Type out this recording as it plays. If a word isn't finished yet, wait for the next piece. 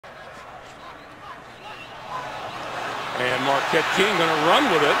And Marquette King going to run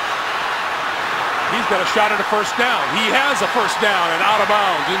with it. He's got a shot at a first down. He has a first down and out of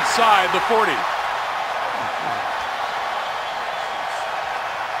bounds inside the 40.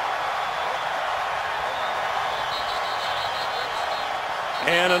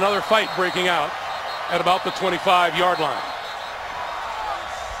 And another fight breaking out at about the 25-yard line.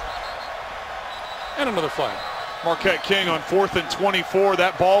 And another flag. Marquette King on 4th and 24.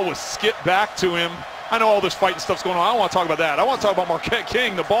 That ball was skipped back to him. I know all this fighting stuff's going on. I don't want to talk about that. I want to talk about Marquette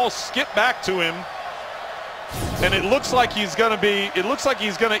King. The ball skipped back to him. And it looks like he's going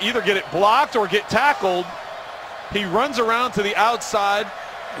to either get it blocked or get tackled. He runs around to the outside.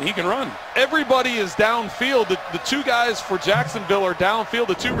 He can run. Everybody is downfield. The two guys for Jacksonville are downfield,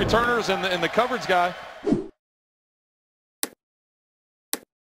 the two returners and the coverage guy.